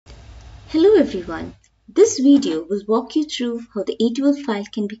Hello everyone. This video will walk you through how the A2L file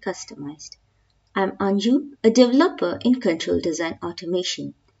can be customized. I'm Anju, a developer in Control Design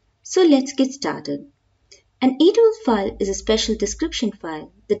Automation. So let's get started. An A2L file is a special description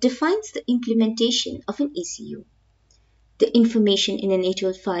file that defines the implementation of an ECU. The information in an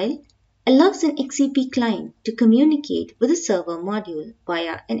A2L file allows an XCP client to communicate with a server module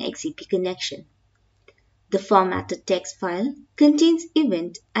via an XCP connection. The formatted text file contains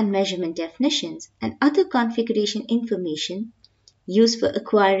event and measurement definitions and other configuration information used for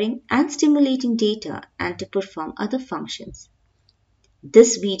acquiring and stimulating data and to perform other functions.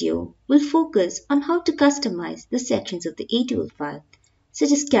 This video will focus on how to customize the sections of the A2L file,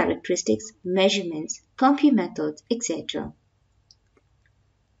 such as characteristics, measurements, compute methods, etc.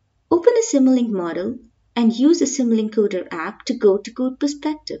 Open a Simulink model and use the Simulink Coder app to go to code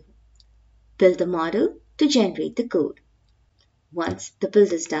perspective. Build the model to generate the code. Once the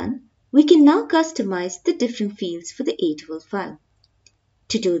build is done, we can now customize the different fields for the A2L file.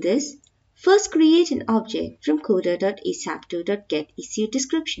 To do this, first create an object from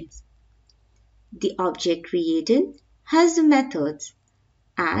coder.asap2.getECUDescriptions. The object created has the methods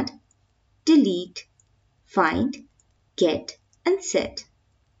add, delete, find, get, and set.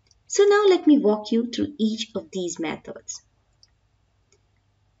 So now let me walk you through each of these methods.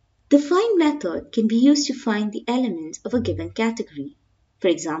 The find method can be used to find the elements of a given category. For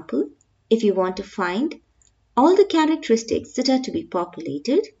example, if you want to find all the characteristics that are to be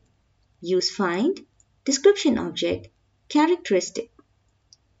populated, use find description object characteristic.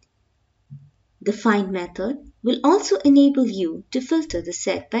 The find method will also enable you to filter the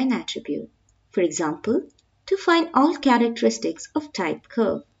set by an attribute. For example, to find all characteristics of type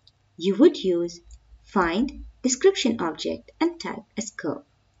curve, you would use find description object and type as curve.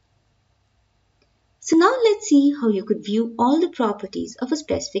 So now let's see how you could view all the properties of a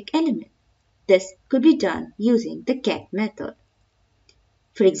specific element. This could be done using the get method.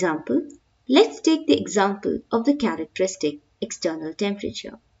 For example, let's take the example of the characteristic external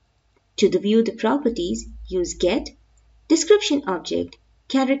temperature. To view the properties, use get, description object,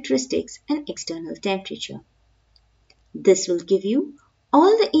 characteristics, and external temperature. This will give you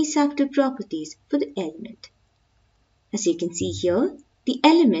all the ASAP2 properties for the element. As you can see here, the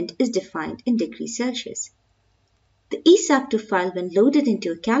element is defined in degrees Celsius. The ASAP2 file, when loaded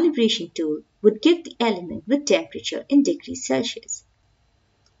into a calibration tool, would give the element with temperature in degrees Celsius.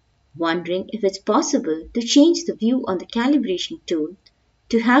 Wondering if it's possible to change the view on the calibration tool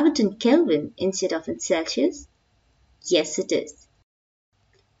to have it in Kelvin instead of in Celsius? Yes, it is.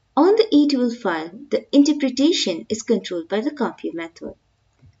 On the A2L file, the interpretation is controlled by the compute method.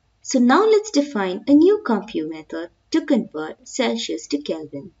 So now let's define a new compute method to convert Celsius to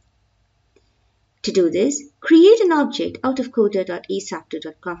Kelvin. To do this, create an object out of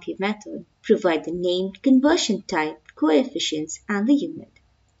coder.asap2.compute method. Provide the name, conversion type, coefficients, and the unit.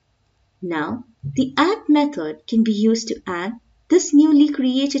 Now, the add method can be used to add this newly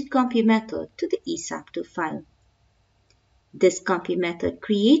created compute method to the ASAP2 file. This compute method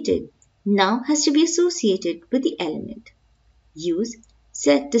created now has to be associated with the element. Use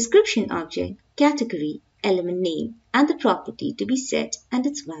set description object, category, element name, and the property to be set and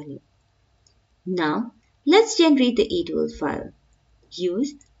its value. Now, let's generate the A2L file.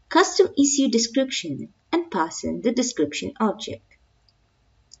 Use custom ECU description and pass in the description object.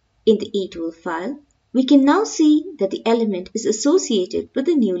 In the A2L file, we can now see that the element is associated with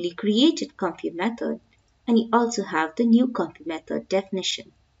the newly created compute method, and you also have the new compute method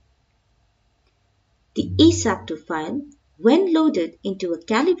definition. The ASAP2 file, when loaded into a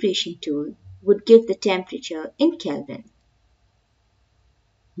calibration tool, would give the temperature in Kelvin.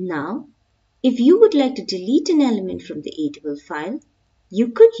 Now, if you would like to delete an element from the A2L file, you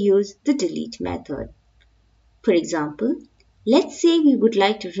could use the delete method. For example, let's say we would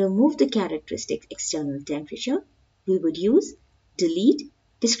like to remove the characteristic external temperature. We would use delete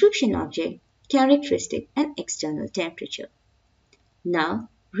description object, characteristic, and external temperature. Now,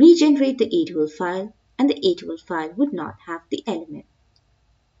 regenerate the A2L file, and the A2L file would not have the element.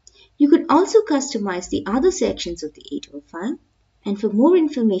 You could also customize the other sections of the A2L file, and for more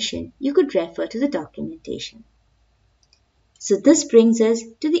information, you could refer to the documentation. So this brings us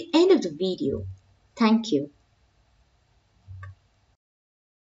to the end of the video. Thank you.